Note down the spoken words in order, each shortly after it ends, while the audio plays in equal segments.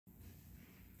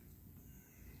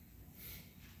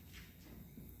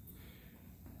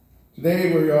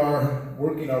Today we are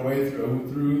working our way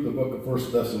through the book of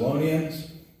 1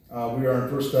 Thessalonians. We are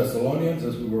in 1 Thessalonians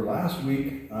as we were last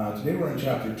week. Today we're in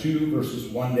chapter 2,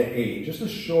 verses 1 to 8. Just a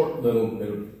short little bit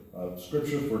of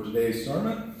scripture for today's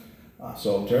sermon.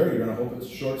 So, Terry, you're going to hope it's a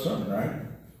short sermon, right?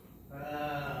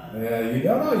 Yeah, you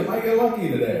don't know. You might get lucky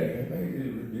today.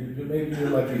 Maybe your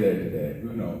lucky day today.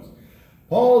 Who knows?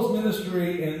 Paul's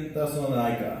ministry in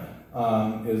Thessalonica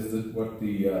is what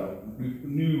the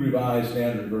New Revised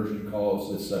Standard Version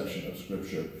calls this section of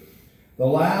Scripture. The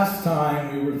last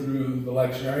time we were through the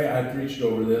lectionary, I preached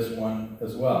over this one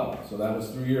as well. So that was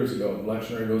 3 years ago. The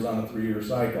lectionary goes on a 3-year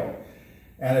cycle.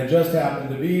 And it just happened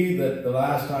to be that the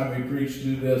last time we preached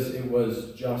through this, it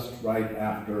was just right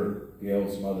after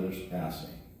Gail's mother's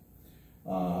passing.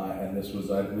 And this was,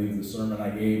 I believe, the sermon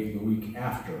I gave the week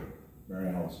after Mary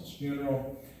Alice's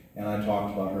funeral. And I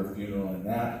talked about her funeral in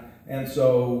that. And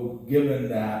so, given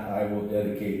that, I will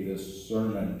dedicate this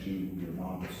sermon to your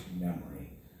mom's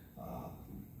memory.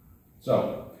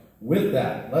 So, with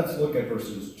that, let's look at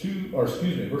verses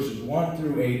 1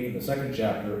 through 8 in the second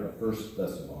chapter of 1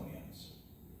 Thessalonians.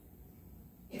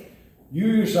 You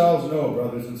yourselves know,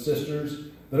 brothers and sisters,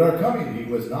 that our coming to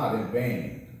you was not in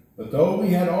vain. But though we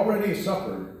had already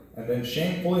suffered and been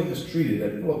shamefully mistreated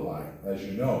at Philippi, as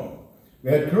you know, we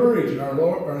had courage in our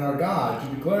Lord and our God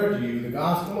to declare to you the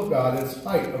gospel of God in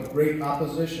spite of great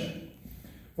opposition.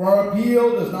 For our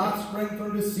appeal does not spring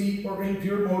from deceit or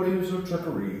impure motives or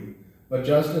trickery, but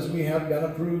just as we have been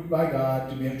approved by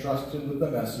God to be entrusted with the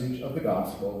message of the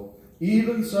gospel,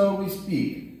 even so we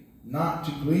speak, not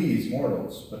to please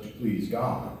mortals, but to please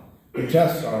God, who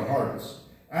tests our hearts.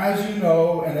 As you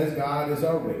know, and as God is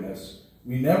our witness,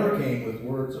 we never came with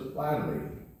words of flattery,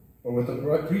 or with a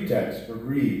pretext for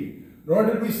greed, nor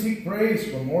did we seek praise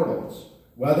from mortals,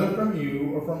 whether from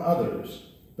you or from others,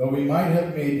 though we might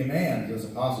have made demands as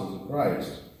apostles of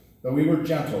Christ. But we were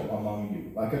gentle among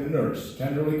you, like a nurse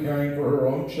tenderly caring for her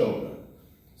own children.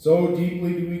 So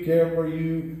deeply do we care for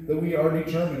you that we are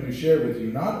determined to share with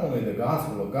you not only the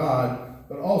gospel of God,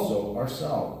 but also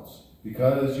ourselves,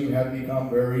 because you have become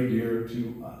very dear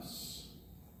to us.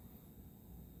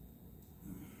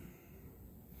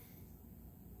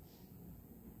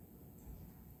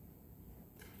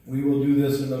 We will do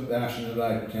this in the fashion that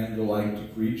I tend to like to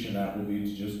preach, and that will be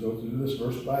to just go through this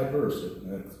verse by verse in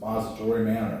an expository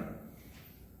manner.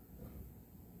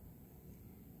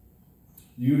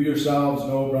 You yourselves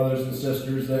know, brothers and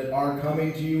sisters, that our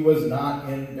coming to you was not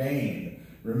in vain.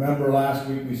 Remember last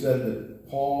week we said that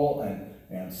Paul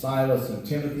and Silas and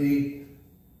Timothy,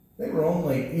 they were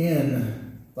only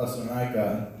in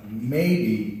Thessalonica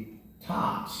maybe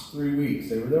tops 3 weeks.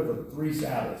 They were there for 3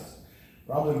 Sabbaths.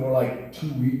 Probably more like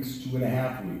 2 weeks,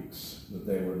 2.5 weeks that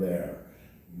they were there.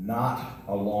 Not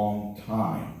a long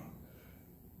time.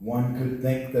 One could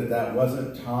think that that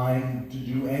wasn't time to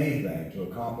do anything, to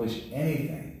accomplish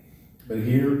anything. But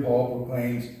here Paul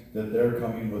proclaims that their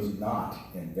coming was not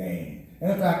in vain.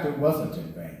 And in fact, it wasn't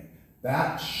in vain.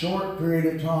 That short period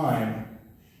of time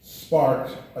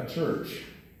sparked a church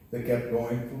that kept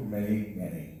going for many,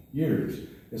 many years.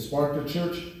 It sparked a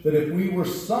church that if we were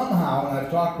somehow, and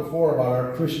I've talked before about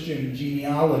our Christian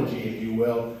genealogy, if you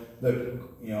will, that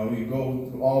you go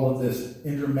through all of this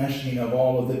intermeshing of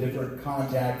all of the different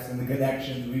contacts and the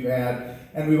connections we've had,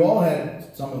 and we've all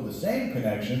had some of the same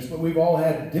connections, but we've all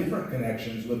had different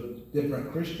connections with different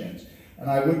Christians. And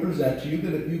I would present to you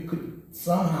that if you could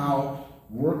somehow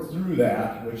work through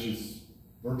that, which is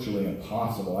virtually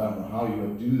impossible, I don't know how you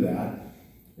would do that,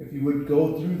 if you would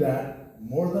go through that,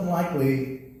 more than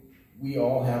likely, we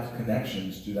all have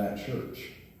connections to that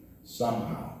church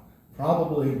somehow.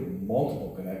 Probably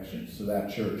multiple connections to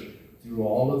that church through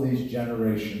all of these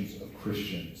generations of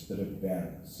Christians that have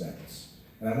been since.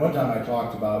 And at one time I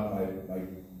talked about my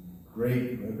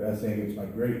great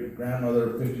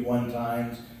grandmother 51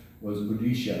 times was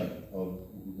Boudicca,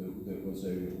 that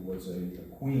was a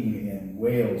queen in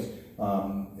Wales,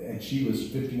 and she was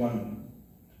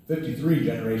 53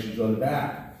 generations further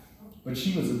back. But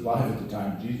she was alive at the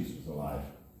time Jesus was alive.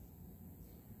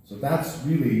 So that's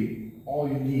really all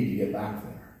you need to get back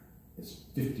there. It's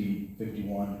 50,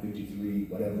 51, 53,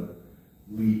 whatever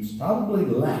leaves. Probably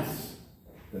less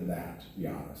than that, to be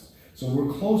honest. So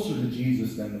we're closer to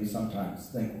Jesus than we sometimes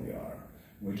think we are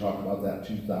when we talk about that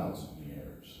 2,000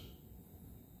 years.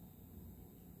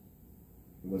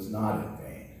 It was not in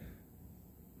vain.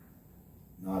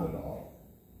 Not at all.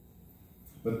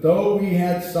 But though we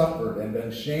had suffered and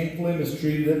been shamefully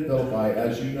mistreated at Philippi,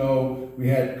 as you know, we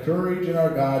had courage in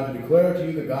our God to declare to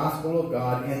you the gospel of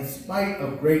God in spite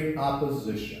of great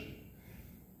opposition.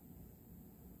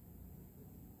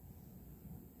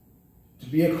 To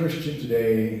be a Christian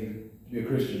today to be a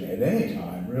Christian at any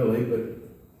time, really, but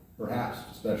perhaps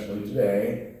especially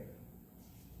today,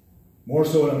 more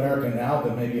so in America now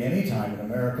than maybe any time in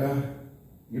America,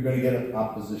 you're going to get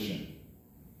opposition.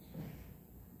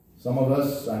 Some of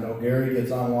us, I know Gary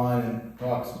gets online and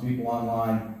talks to people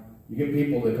online. You get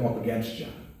people that come up against you.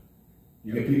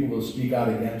 You get people that speak out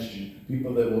against you.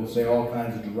 People that will say all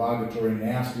kinds of derogatory,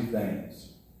 nasty things.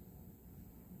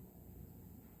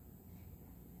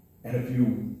 And if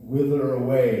you wither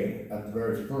away at the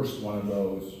very first one of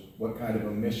those, what kind of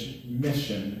a ministry,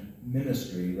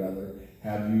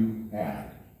 have you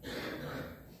had?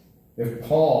 If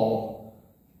Paul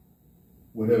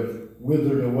would have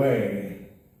withered away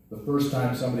the first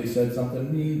time somebody said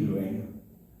something mean to him,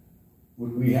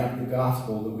 would we have the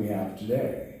gospel that we have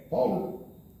today? Paul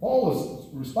was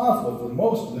responsible for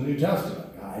most of the New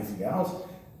Testament, guys and gals.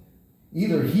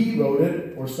 Either he wrote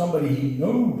it, or somebody he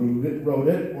knew wrote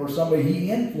it, or somebody he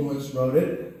influenced wrote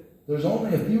it. There's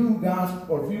only a few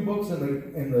books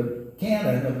in the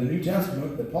canon of the New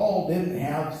Testament that Paul didn't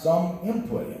have some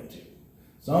input into,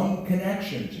 some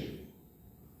connection to.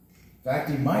 In fact,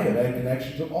 he might have had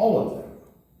connection to all of them.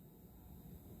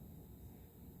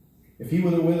 If he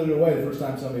would have withered away the first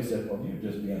time somebody said, well,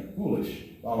 you're just being foolish,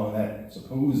 following that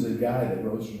supposed guy that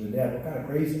rose from the dead, what kind of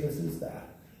craziness is that?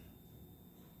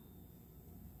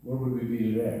 Where would we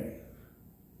be today?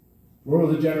 Where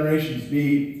will the generations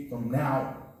be from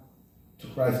now till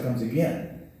Christ comes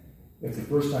again? If the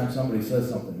first time somebody says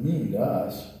something mean to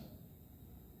us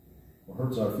or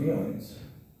hurts our feelings,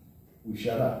 we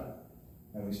shut up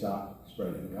and we stop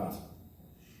spreading the gospel.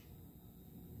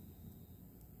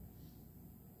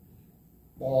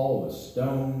 Paul was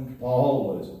stoned,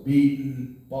 Paul was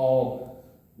beaten, Paul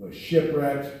was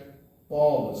shipwrecked,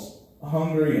 Paul was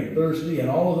hungry and thirsty and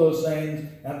all of those things,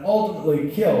 and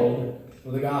ultimately killed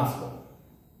for the gospel.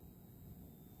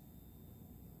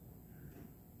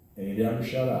 And he never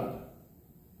shut up.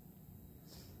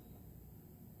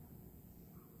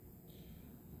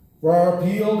 For our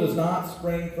appeal does not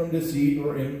spring from deceit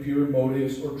or impure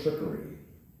motives or trickery.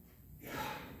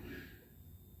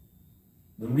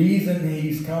 The reason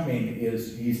he's coming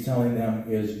is, he's telling them,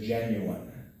 is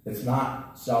genuine. It's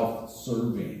not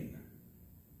self-serving.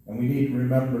 And we need to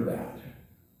remember that.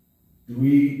 Do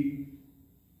we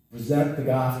present the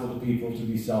gospel to people to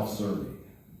be self-serving?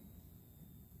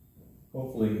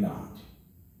 Hopefully not.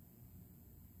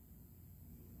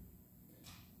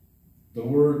 The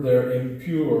word there,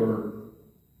 impure,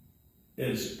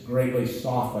 is greatly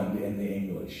softened in the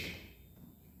English.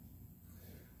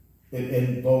 It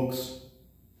invokes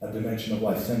a dimension of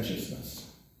licentiousness.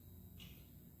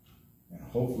 And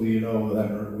hopefully you know that,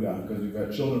 because you've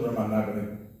got children in the room, I'm not going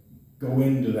to go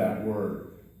into that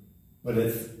word. But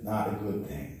it's not a good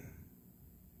thing.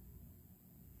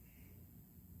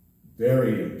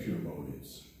 Very impure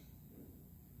motives.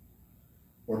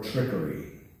 Or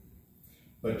trickery.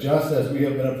 But just as we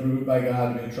have been approved by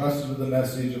God to be entrusted with the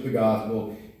message of the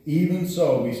gospel, even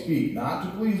so we speak, not to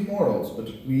please mortals, but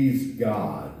to please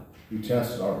God, who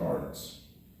tests our hearts.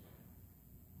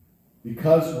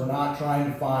 Because we're not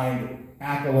trying to find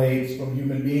accolades from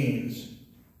human beings,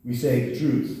 we say the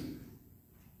truth.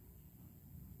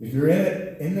 If you're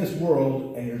in this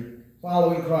world and you're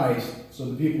following Christ, so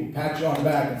that people pat you on the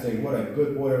back and say, what a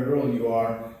good boy or girl you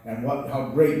are, and how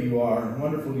great you are, and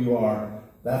wonderful you are,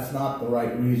 that's not the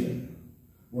right reason.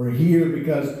 We're here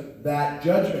because that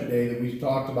judgment day that we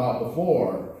talked about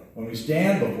before, when we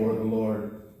stand before the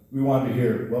Lord, we want to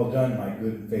hear, well done, my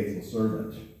good and faithful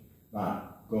servant.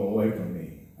 Not, go away from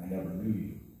me, I never knew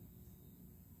you.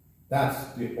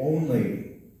 That's the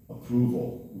only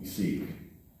approval we seek.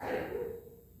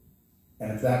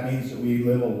 And if that means that we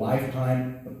live a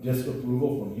lifetime of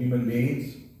disapproval from human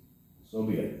beings, so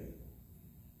be it.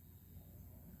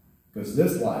 Because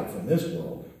this life in this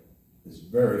world is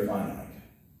very finite.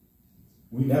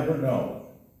 We never know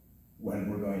when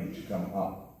we're going to come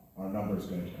up. Our number is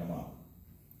going to come up.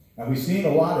 And we've seen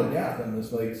a lot of death in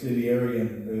this Lake City area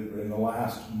in the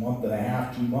last month and a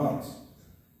half, 2 months.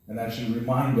 And that should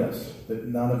remind us that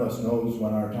none of us knows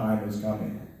when our time is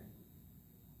coming.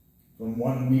 From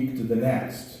 1 week to the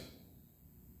next,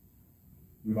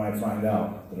 we might find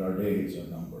out that our days are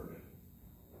numbered.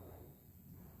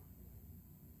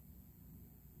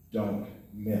 Don't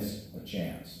miss a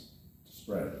chance to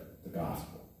spread the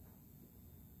gospel.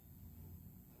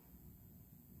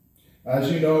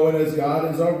 As you know, and as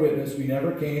God is our witness, we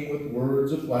never came with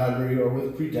words of flattery or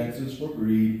with pretexts for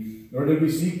greed, nor did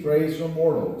we seek praise from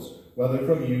mortals, whether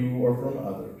from you or from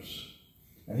others.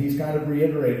 And he's kind of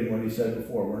reiterating what he said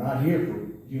before. We're not here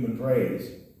for human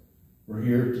praise. We're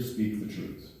here to speak the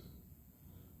truth.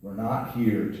 We're not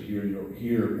here to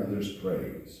hear others'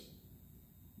 praise.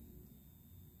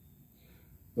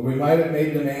 But we might have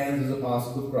made demands as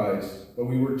apostles of Christ, but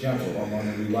we were gentle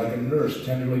among you, like a nurse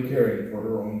tenderly caring for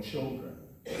her own children.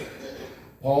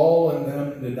 Paul and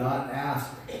them did not ask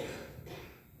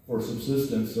for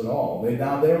subsistence at all.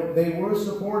 They were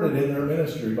supported in their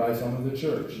ministry by some of the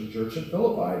church. The church in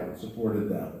Philippi supported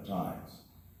them at times.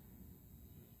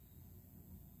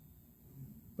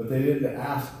 But they didn't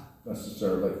ask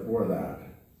necessarily for that.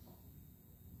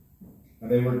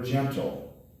 And they were gentle.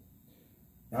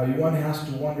 Now, one has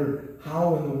to wonder,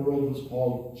 how in the world was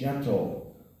Paul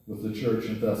gentle with the church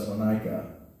in Thessalonica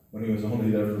when he was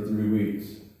only there for 3 weeks?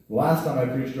 The last time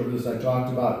I preached over this, I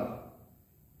talked about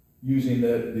using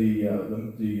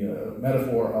the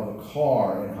metaphor of a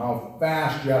car and how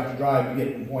fast you have to drive to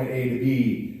get from point A to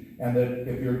B. And that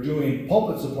if you're doing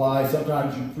pulpit supply,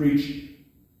 sometimes you preach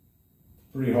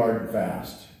pretty hard and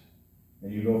fast.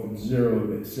 And you go from 0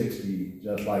 to 60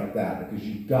 just like that, because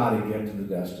you've got to get to the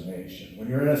destination. When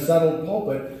you're in a settled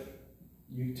pulpit,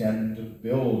 you tend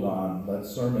to let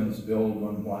sermons build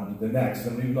one to the next.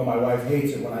 And even though my wife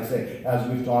hates it when I say, as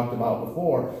we've talked about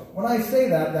before, when I say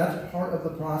that, that's part of the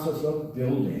process of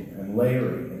building and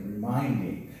layering and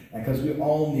reminding. And because we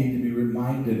all need to be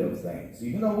reminded of things.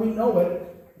 Even though we know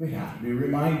it, we have to be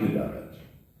reminded of it.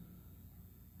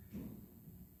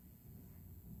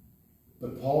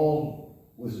 But Paul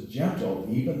was gentle,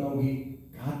 even though he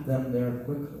got them there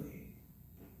quickly.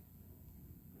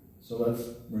 So let's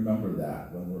remember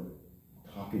that when we're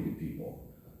talking to people.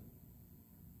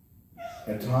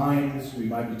 At times, we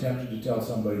might be tempted to tell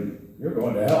somebody, you're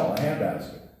going to hell, a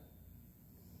handbasket.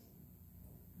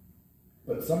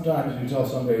 But sometimes you tell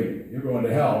somebody, you're going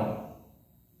to hell,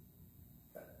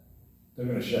 they're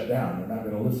going to shut down. They're not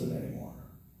going to listen anymore.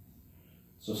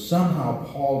 So somehow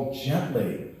Paul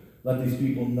gently let these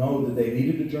people know that they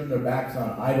needed to turn their backs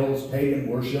on idols, pagan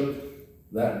worship.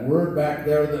 That word back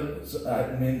there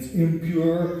that means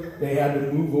impure. They had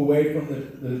to move away from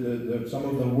some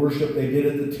of the worship they did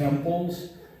at the temples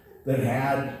that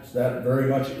had that very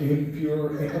much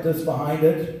impure impetus behind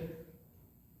it.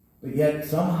 But yet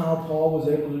somehow Paul was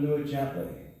able to do it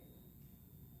gently.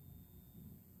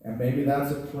 And maybe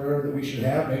that's a prayer that we should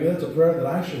have. Maybe that's a prayer that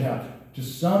I should have. To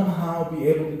somehow be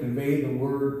able to convey the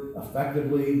word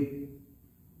effectively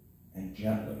and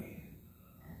gently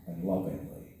and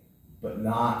lovingly, but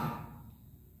not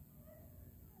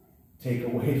take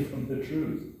away from the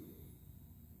truth.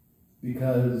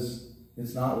 Because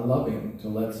it's not loving to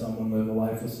let someone live a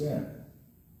life of sin.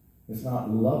 It's not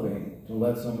loving to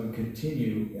let someone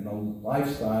continue in a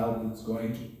lifestyle that's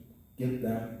going to get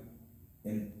them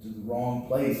into the wrong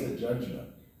place at judgment.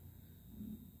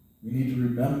 We need to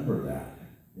remember that.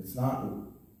 It's not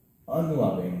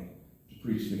unloving to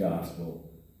preach the gospel,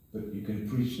 but you can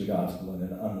preach the gospel in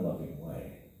an unloving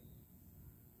way.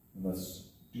 And let's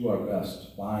do our best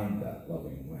to find that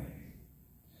loving way.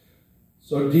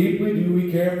 So deeply do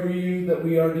we care for you that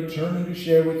we are determined to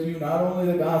share with you not only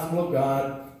the gospel of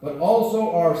God, but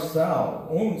also our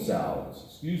own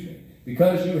selves,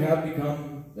 because you have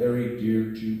become very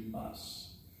dear to us.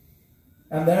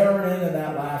 And therein, in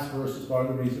that last verse, is part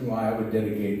of the reason why I would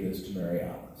dedicate this to Mary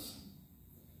Alice.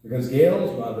 Because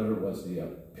Gail's mother was the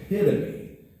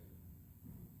epitome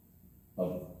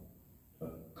of a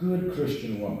good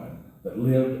Christian woman that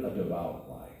lived a devout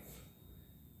life.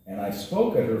 And I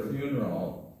spoke at her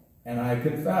funeral, and I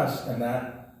confessed in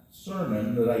that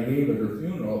sermon that I gave at her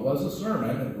funeral, it was a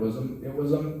sermon, it was a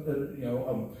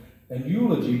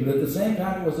eulogy, but at the same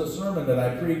time it was a sermon that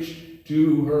I preached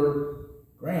to her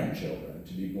grandchildren,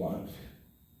 to be blunt,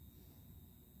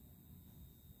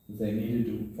 that they needed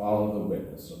to follow the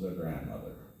witness of their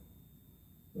grandmother,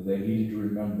 that they needed to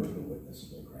remember the witness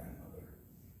of their grandmother,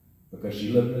 because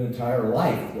she lived an entire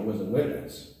life that was a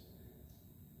witness.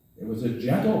 It was a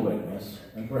gentle witness,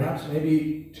 and perhaps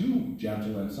maybe too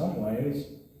gentle in some ways,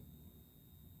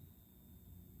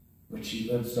 but she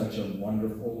lived such a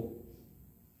wonderful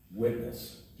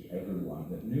witness to everyone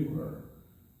that knew her,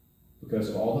 because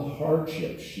of all the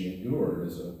hardships she endured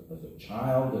as a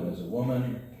child and as a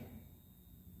woman,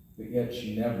 but yet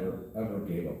she never, ever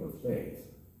gave up her faith.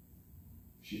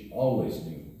 She always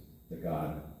knew that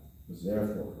God was there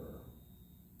for her.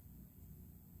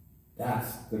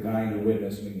 That's the kind of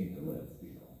witness we need to live,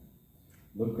 people.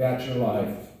 Look at your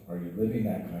life. Are you living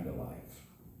that kind of life?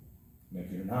 And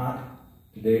if you're not,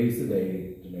 today's the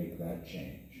day to make that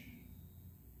change.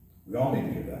 We all need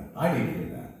to hear that. I need to hear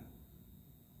that.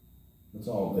 Let's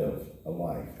all live a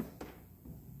life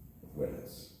of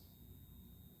witness.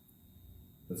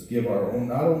 Let's give our own,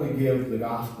 not only give the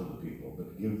gospel to people,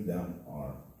 but give them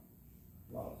our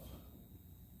love.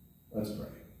 Let's pray.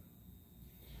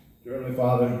 Dear Heavenly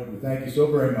Father, we thank you so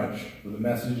very much for the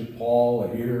message of Paul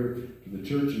here to the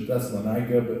church in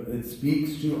Thessalonica, but it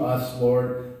speaks to us,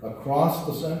 Lord, across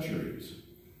the centuries.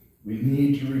 We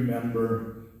need to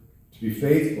remember to be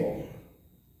faithful,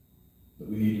 but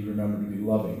we need to remember to be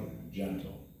loving and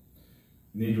gentle.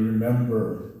 We need to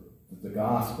remember that the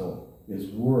gospel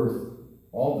is worth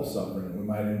all the suffering that we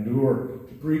might endure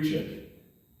to preach it,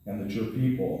 and that your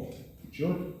people,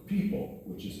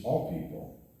 which is all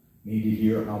people, need to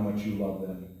hear how much you love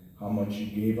them, how much you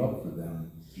gave up for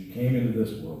them. You came into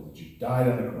this world, that you died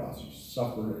on the cross, you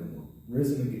suffered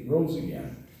and rose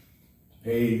again to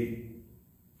pay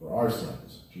for our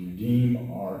sins, to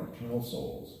redeem our eternal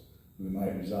souls, that we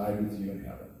might reside with you in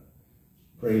heaven.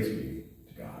 Praise be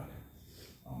to God.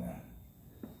 Amen.